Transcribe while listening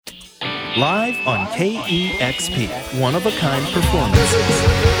live on KEXP, one-of-a-kind performances.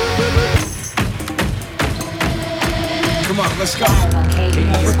 Come on, let's go.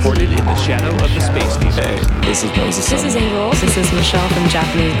 Recorded in the shadow of the space station. Hey, this is Moses. This is Angel. This is Michelle from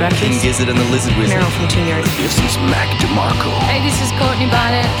Japanese Breakfast. King Gizzard and the Lizard Wizard. Meryl from Toon Yard. This is Mac DeMarco. Hey, this is Courtney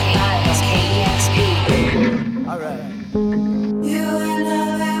Bonnet. KEXP. All right. You and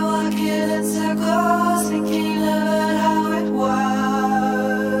I been walking in circles, thinking about how it was.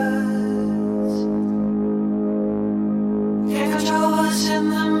 Can't control what's in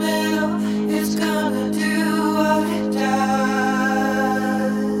the middle. It's gonna do what it does.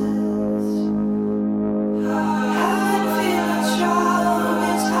 I'm feeling strong.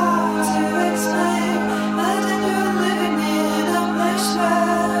 It's hard to explain. But then you're living in a place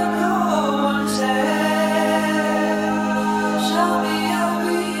where no one's there. Show me your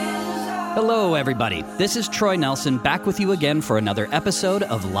reasons. Hello, everybody. This is Troy Nelson back with you again for another episode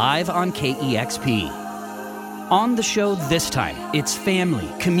of Live on KEXP. On the show this time, it's family,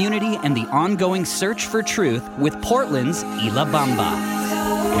 community, and the ongoing search for truth with Portland's Ila Bamba.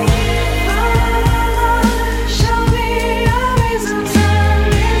 Show me your reasons and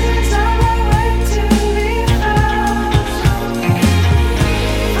reasons I'm right to be found.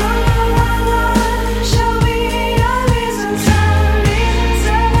 Show me your reasons and reasons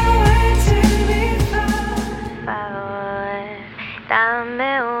I'm right to be found.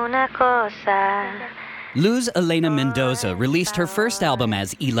 Dame una cosa. Luz Elena Mendoza released her first album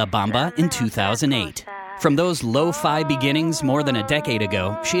as Ila Bamba in 2008. From those lo-fi beginnings more than a decade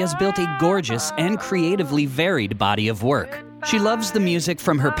ago, she has built a gorgeous and creatively varied body of work. She loves the music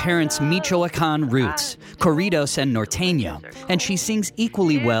from her parents' Michoacan roots, corridos and norteño, and she sings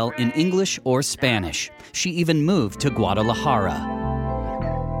equally well in English or Spanish. She even moved to Guadalajara.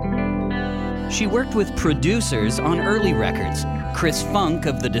 She worked with producers on early records, Chris Funk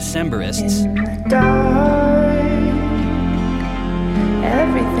of the Decemberists, Dark,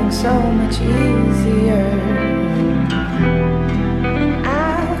 everything's so much easier.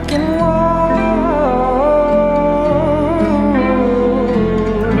 I can walk,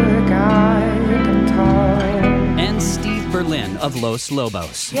 I can talk. and Steve Berlin of Los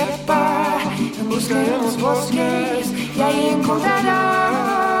Lobos. Yepa, en busca de los bosques, y ahí encontrarás.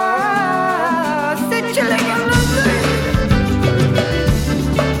 Échale ganas.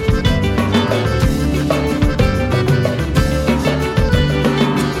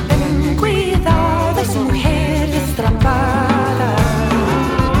 Ten cuidado, es mujer destrampada.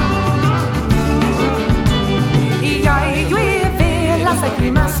 Y ahí llueve las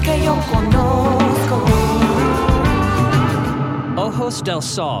lágrimas que yo conozco. Ojos del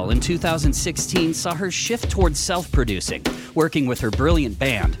Sol in 2016 saw her shift towards self-producing, working with her brilliant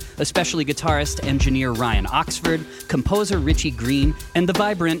band, especially guitarist engineer Ryan Oxford, composer Richie Green, and the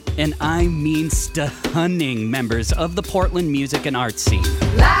vibrant, and I mean stunning members of the Portland music and arts scene.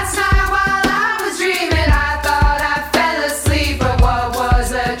 Last night while I was dreaming, I thought I fell asleep. But what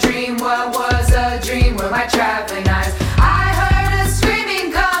was a dream? What was a dream? Were my traveling eyes? I heard a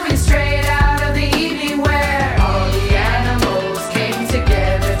screaming coming straight out of the evening where all the animals came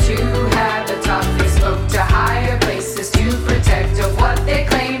together to have a talk. They spoke to higher places to protect of what they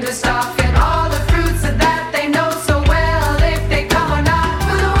claim to stalk and all the fruits of that they know so well if they come or not.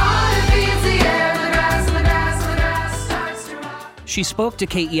 For the water feeds the air, the grass, and the grass, and the grass starts to rot. She spoke to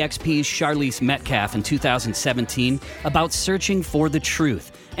KEXP's Charlize Metcalf in 2017 about searching for the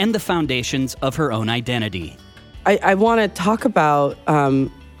truth and the foundations of her own identity. I want to talk about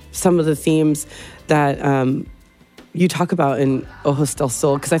some of the themes that you talk about in Ojos del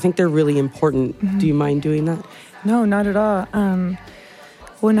Sol, because I think they're really important. Mm-hmm. Do you mind doing that? No, not at all.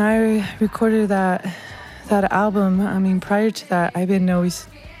 When I recorded that album, I mean, prior to that, I've been always,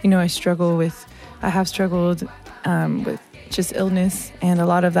 I have struggled with just illness, and a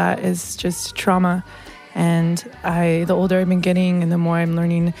lot of that is just trauma. And the older I've been getting, and the more I'm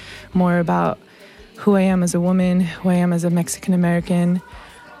learning more about who I am as a woman, who I am as a Mexican American,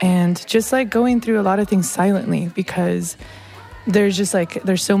 and just like going through a lot of things silently, because there's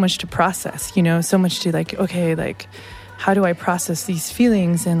so much to process, so much to how do I process these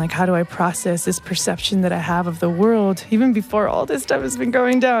feelings, and how do I process this perception that I have of the world, even before all this stuff has been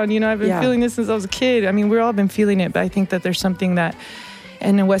going down. I've been feeling this since I was a kid. I mean, we've all been feeling it, but I think that there's something that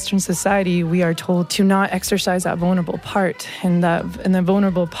in a Western society, we are told to not exercise that vulnerable part, and the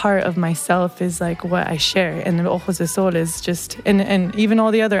vulnerable part of myself is what I share. And Ojos del Sol is just, and even all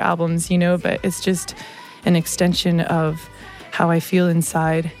the other albums, but it's just an extension of how I feel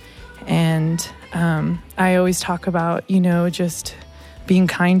inside. And I always talk about, just being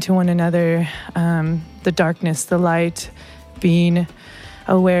kind to one another, the darkness, the light, being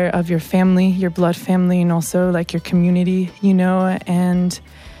aware of your family, your blood family, and also like your community, you know, and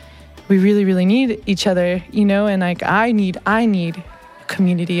we really, really need each other, you know, and like I need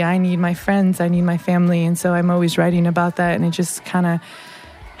community, I need my friends, I need my family, and so I'm always writing about that, and it just kind of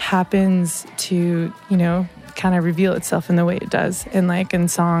happens to, you know, kind of reveal itself in the way it does, and like in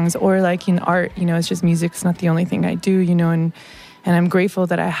songs or like in art, you know, it's just music. It's not the only thing I do, you know, and I'm grateful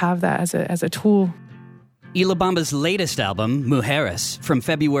that I have that as a tool. Isla Bamba's latest album, Mujeres, from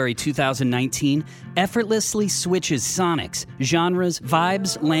February 2019, effortlessly switches sonics, genres,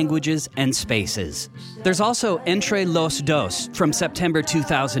 vibes, languages, and spaces. There's also Entre los Dos from September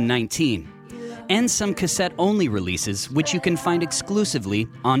 2019, and some cassette-only releases, which you can find exclusively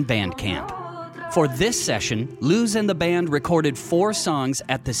on Bandcamp. For this session, Luz and the band recorded 4 songs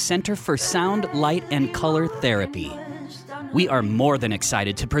at the Center for Sound, Light, and Color Therapy. We are more than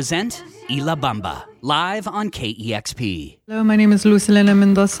excited to present Isla Bamba, live on KEXP. Hello, my name is Luz Helena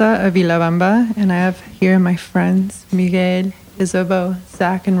Mendoza of Isla Bamba, and I have here my friends Miguel, Isabeau,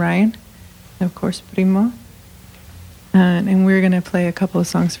 Zach, and Ryan, and of course Primo. And we're going to play a couple of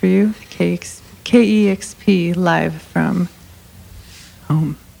songs for you, KEXP live from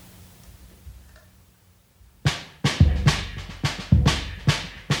home.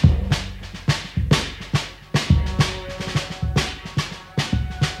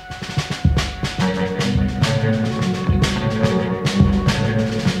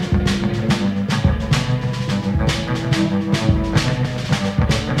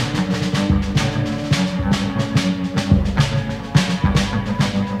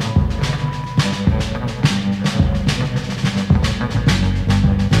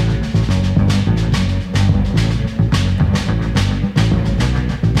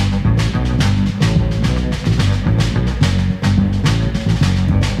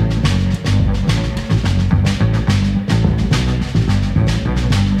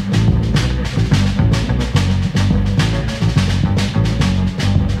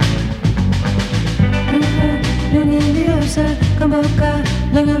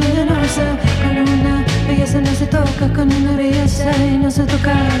 lengua venenosa, con una belleza no se toca, con una belleza y no se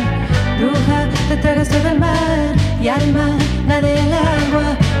toca. Bruja, te tragas todo el mar y alma, nada el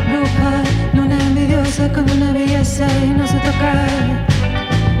agua. Bruja, luna envidiosa, con una belleza y no se toca.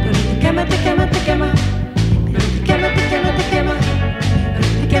 Pero te quema, te quema, te quema. Pero te quema, te quema, te quema. Pero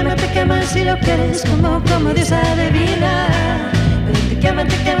te quema, te quema si lo quieres como diosa divina. Pero te quema,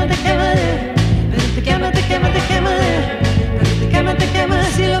 te quema, te quema. Pero te quema, te quema, te quema. Te quema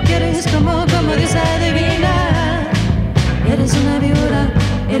si lo quieres como diosa divina. Eres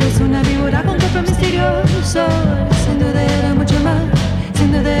una víbora con cuerpo misterioso. Sin duda era mucho más,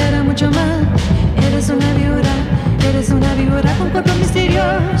 sin duda era mucho más. Eres una víbora con cuerpo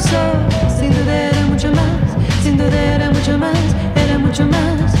misterioso. Sin duda era mucho más, sin duda era mucho más, era mucho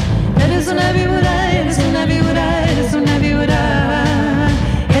más. Eres una víbora, eres una víbora, eres una víbora.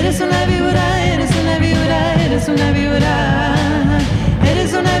 Eres una víbora, eres una víbora, eres una víbora.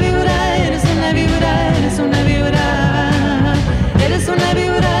 Eres una víbora, eres una víbora, eres una víbora. Eres una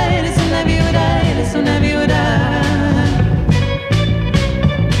víbora, eres una víbora, eres una víbora.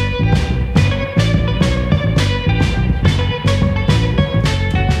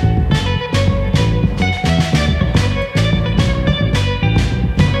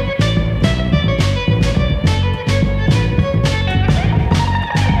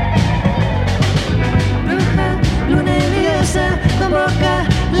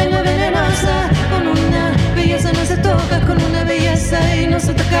 Con una belleza y no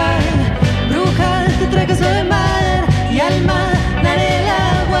se toca. Bruja, te tragas lo del mar y alma, la del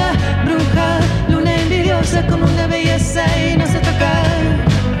agua. Bruja, luna envidiosa con una belleza y no se toca.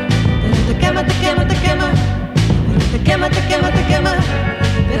 Pero te quema, te quema, te quema. Pero te quema, te quema, te quema.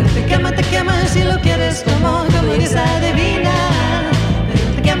 Pero te quema, te quema si lo quieres como diosa divina.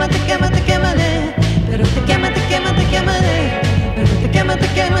 Pero te quema, te quema, te quema. Pero te quema, te quema, te quema. Pero te quema, te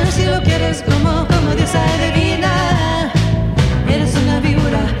quema si lo quieres como diosa divina.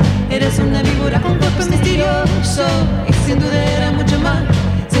 Eres una víbora con cuerpo misterioso. Y sin duda era mucho más,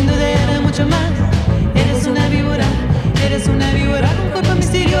 sin duda era mucho más. Eres una víbora con cuerpo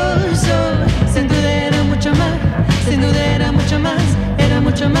misterioso. Sin duda era mucho más, sin duda era mucho más, era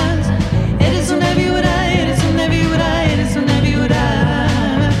mucho más. Eres una víbora, eres una víbora, eres una víbora.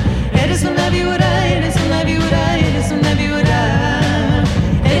 Eres una víbora, eres una víbora, eres una víbora.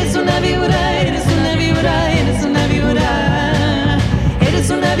 Eres una víbora, eres una víbora, eres una víbora. Eres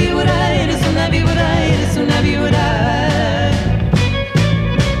una víbora, eres una víbora, eres una víbora.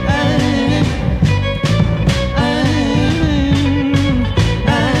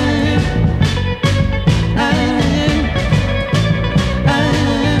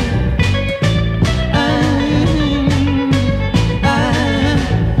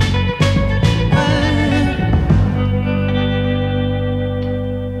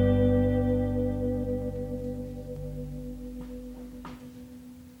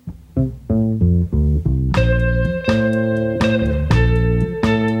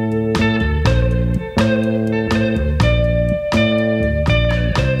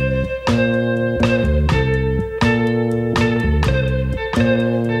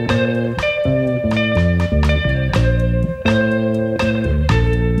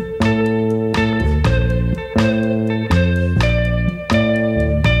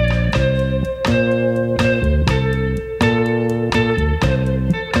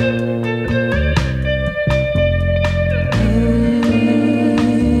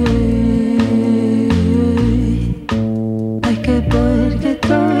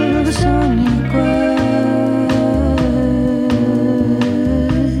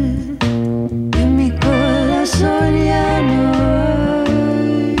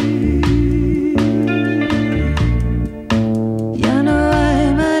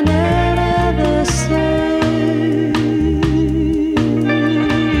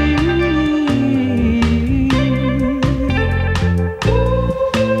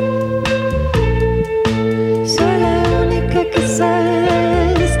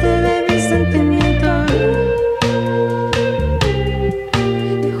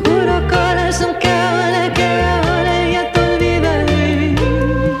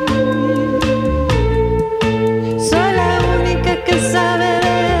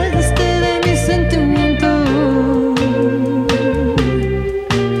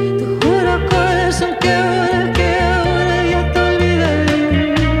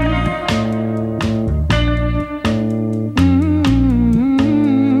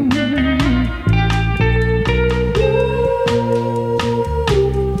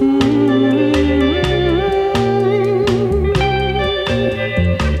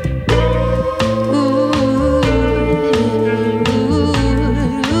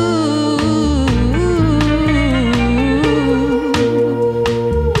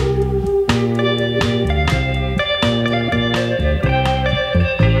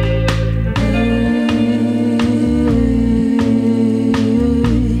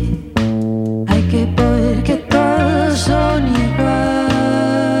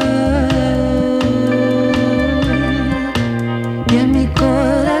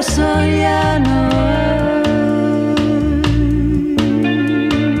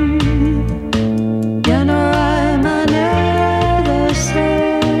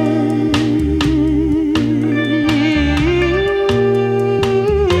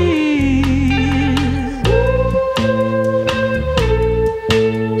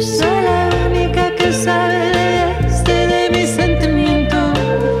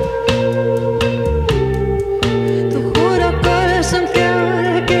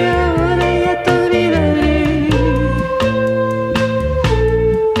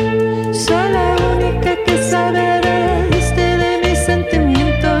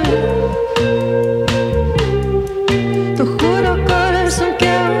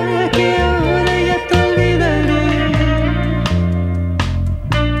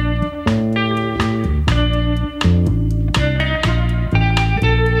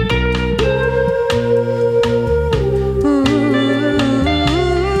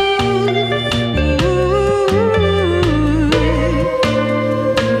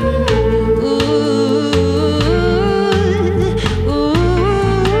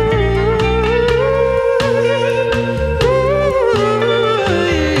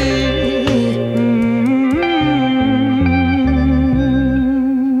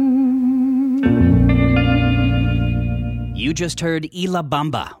 just heard Ila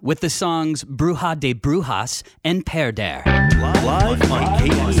Bamba with the songs Bruja de Brujas and Perder. Live on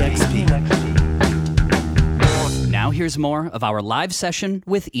KEXP. Now here's more of our live session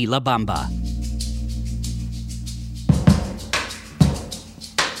with Ila Bamba.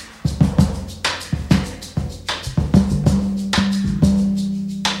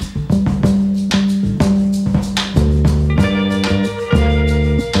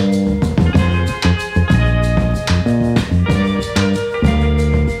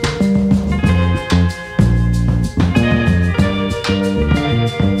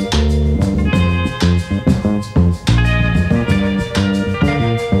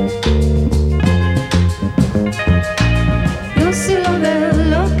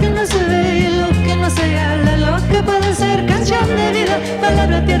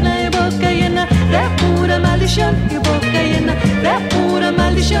 Y boca llena de pura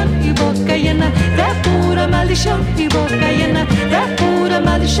maldición, y boca llena de pura maldición, y boca llena de pura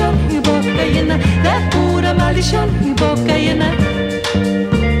maldición, y boca llena de pura maldición, y boca llena,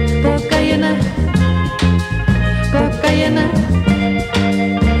 boca llena, boca llena,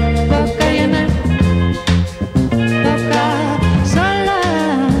 boca llena, boca sola,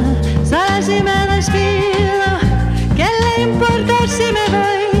 sola si me despido. ¿Qué le importa si me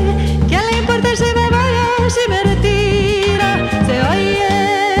voy? ¿Qué le importa si me voy? Si me retira, se oye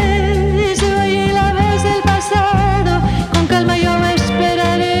la voz del pasado. Con calma yo me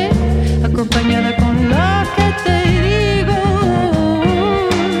esperaré, acompañada con lo que te digo.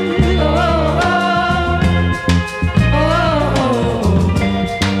 Oh, oh, oh, oh,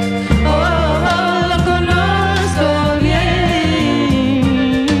 oh, oh, lo conozco bien.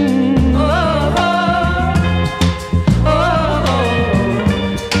 Oh, oh, oh, oh,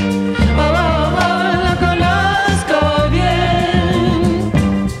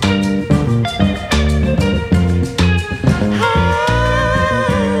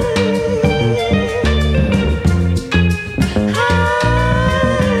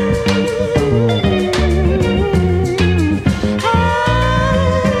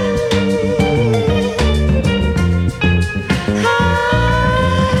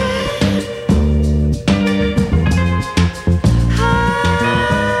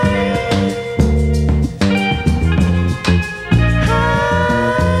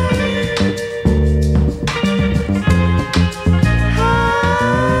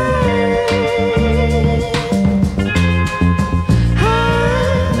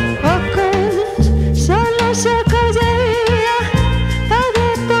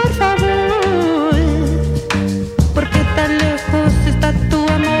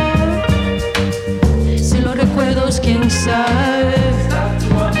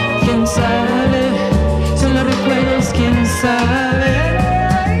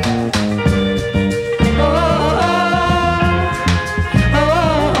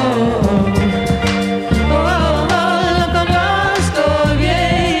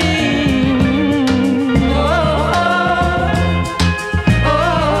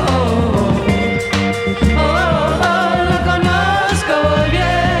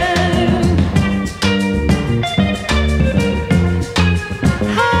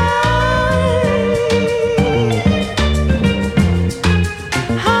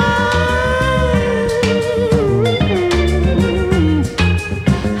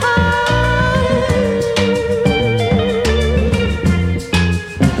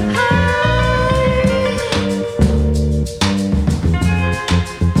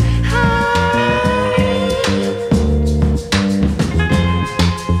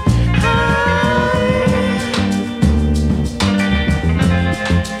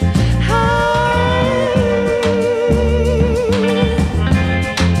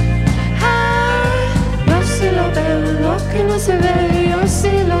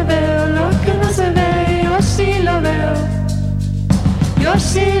 Yo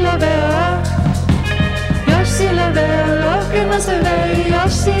sí lo veo, yo sí lo veo, lo que no se ve. Yo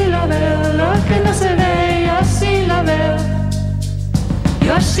sí lo veo, lo que no se ve. Yo sí lo veo,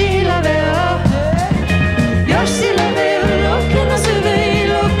 yo sí lo veo, yo sí lo veo, lo que no se ve,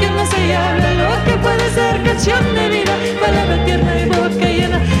 lo que no se habla, lo que puede ser canción de vida, palabra tierna y boca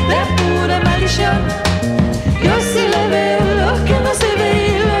llena de pura maldición. Yo sí lo veo, lo que no se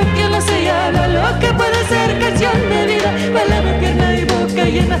ve, lo que no se habla, lo que puede ser canción de vida, palabra tierna y boca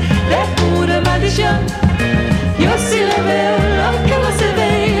llena de pura maldición. Yo sí lo veo, lo que no se ve,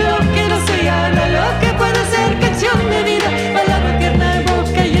 lo que no se habla, lo que puede ser canción de vida, palabra tierna y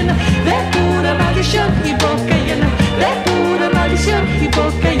boca llena de pura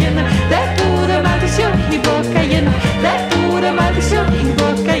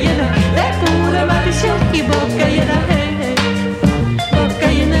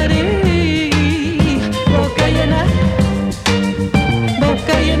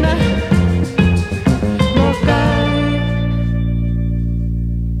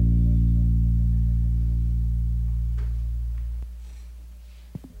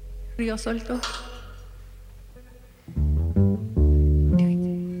Río Suelto.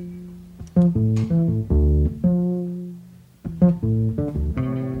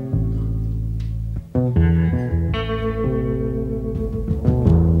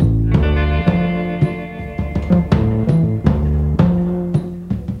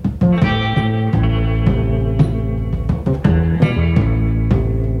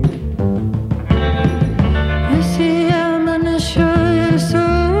 Así amaneció el sol,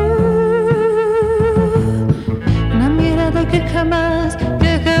 una mirada que jamás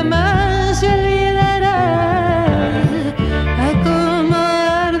se olvidará. Ay, cómo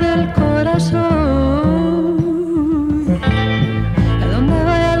arde el corazón. A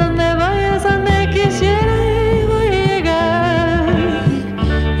donde voy es donde quisiera y voy a llegar.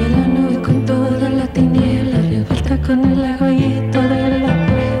 Y en la nube con toda la tiniebla, revuelta con el aguayito del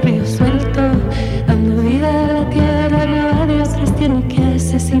río suelto, dando vida a la tierra, no a Dios tiene que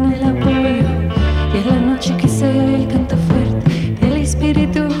asesinar el apoyo. Y en la noche que se oye el canto fuerte del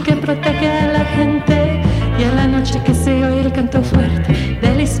espíritu que protege a la gente. Y en la noche que se oye el canto fuerte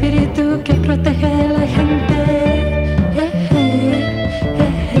del espíritu que protege a la gente.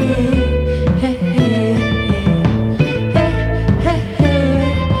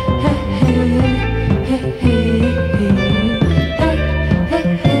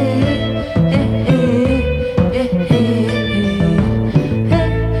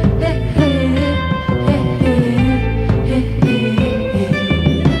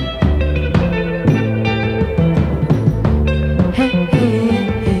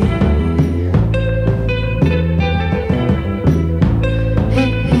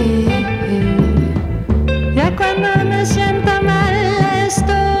 Ya cuando me siento mal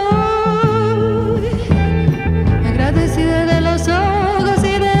estoy agradecida de los ojos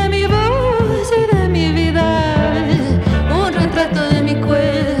y de mi voz y de mi vida. Un retrato de mi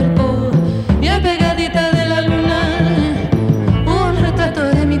cuerpo bien pegadita de la luna. Un retrato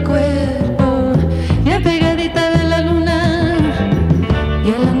de mi cuerpo bien pegadita de la luna. Y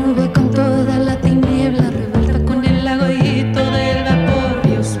en la nube con toda la tiniebla revuelta con el aguayito del vapor,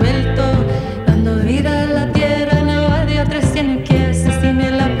 río suelto, dando vida a la tierra, no hay otras tienen que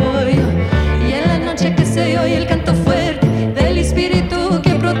asesinar el apoyo. Y en la noche que se oye el canto fuerte del espíritu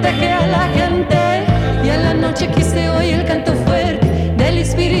que protege a la gente. Y en la noche que se oye el canto fuerte del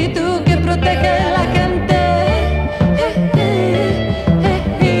espíritu que protege a la gente.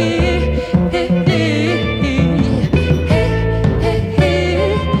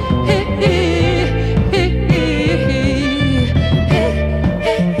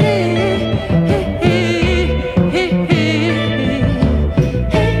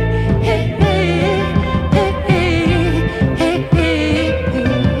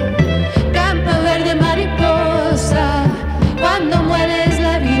 Campo verde mariposa, cuando mueres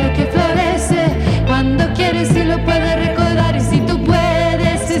la vida que florece, cuando quieres y lo puedes recordar, y si tú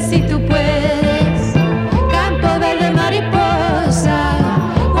puedes, y si tú puedes. Campo verde mariposa,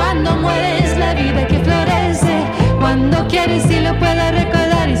 cuando mueres la vida que florece, cuando quieres y lo puedes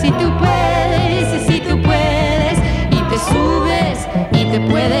recordar, y si tú puedes, y si tú puedes. Y te subes y te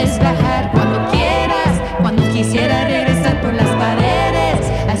puedes bajar cuando quieras, cuando quisiera regresar por las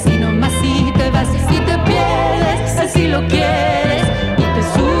paredes, así nomás si te vas y si te pierdes, así lo quieres. Y te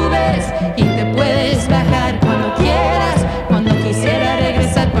subes y te puedes bajar cuando quieras, cuando quisiera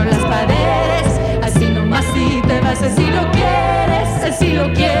regresar por las paredes, así nomás si te vas, así lo quieres, así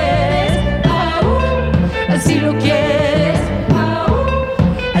lo quieres. Así lo quieres,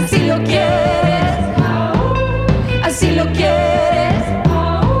 así lo quieres, así lo quieres,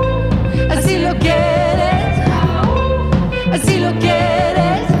 así lo quieres, así lo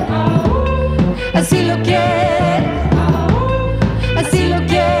quieres, así lo quieres, así lo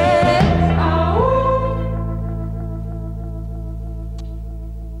quieres.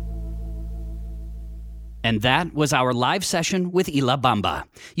 And that was our live session with Ila Bamba.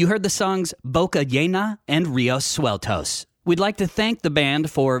 You heard the songs Boca Llena and Rio Sueltos. We'd like to thank the band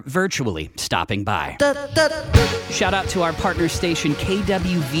for virtually stopping by. Shout out to our partner station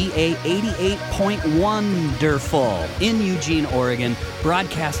KWVA 88.1 in Eugene, Oregon,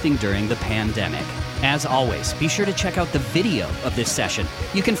 broadcasting during the pandemic. As always, be sure to check out the video of this session.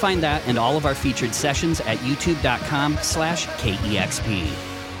 You can find that and all of our featured sessions at youtube.com/KEXP.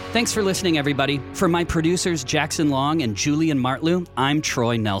 Thanks for listening, everybody. For my producers, Jackson Long and Julian Martlew, I'm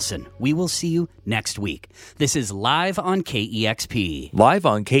Troy Nelson. We will see you next week. This is Live on KEXP. Live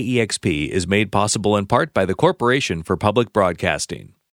on KEXP is made possible in part by the Corporation for Public Broadcasting.